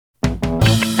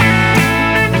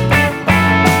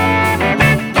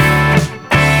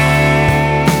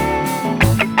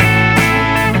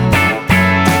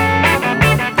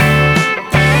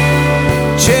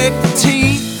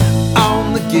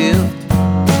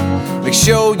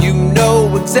sure you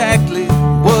know exactly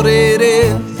what it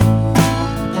is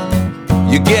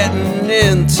you're getting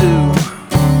into.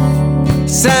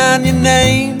 Sign your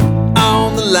name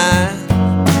on the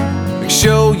line. Make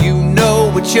sure you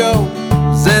know it's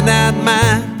yours and not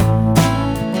mine.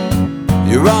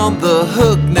 You're on the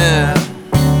hook now.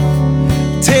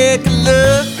 Take a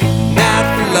look, not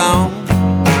for long.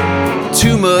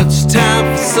 Too much time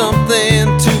for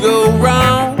something to go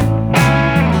wrong.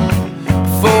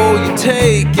 Before you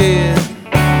take it,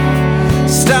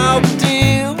 stop the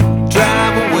deal,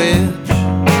 drive a wedge.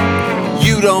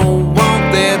 You don't want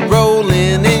that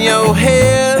rolling in your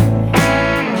head.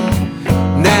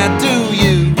 Now do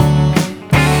you?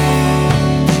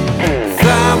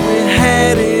 Thought we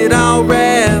had it all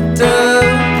wrapped up.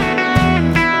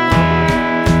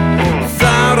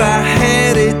 Thought I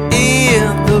had it in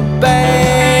the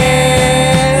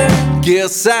bag.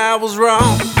 Guess I was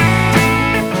wrong.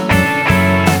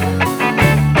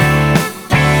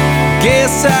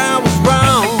 Guess I was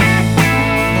wrong.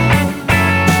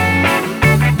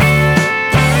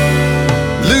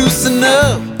 Loosen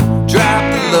up, drop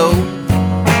the load.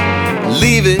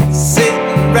 Leave it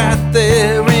sitting right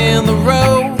there in the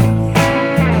road.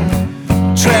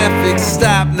 Traffic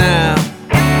stop now.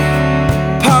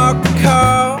 Park the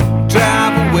car,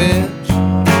 drive a wedge.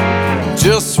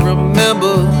 Just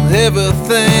remember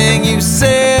everything you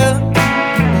said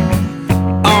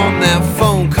on that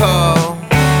phone call.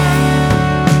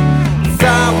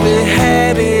 Thought we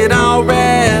had it all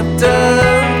wrapped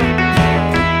up.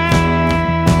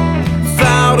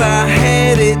 Thought I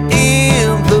had it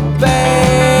in the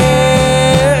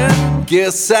bag.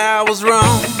 Guess I was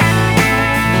wrong.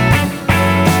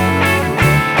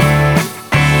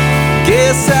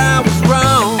 Guess I was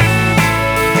wrong.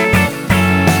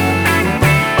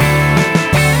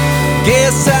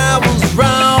 Guess I was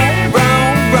wrong,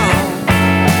 wrong, wrong.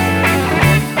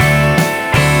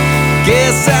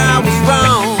 Guess I was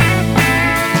wrong.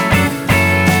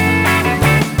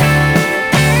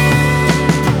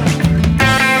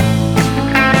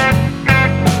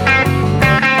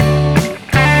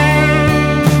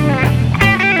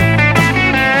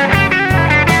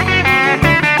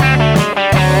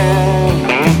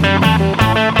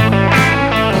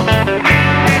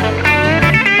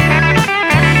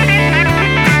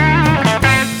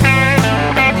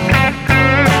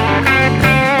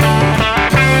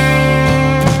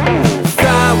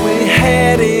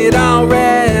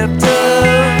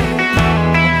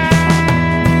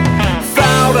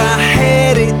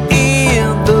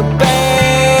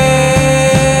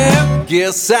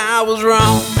 Guess I was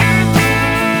wrong.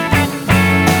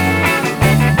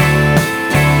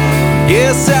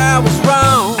 Guess I was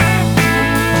wrong.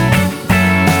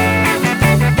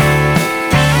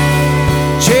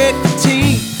 Check the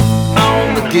teeth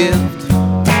on the gift.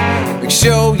 Make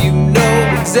sure you know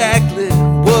exactly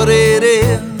what it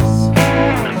is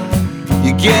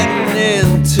you're getting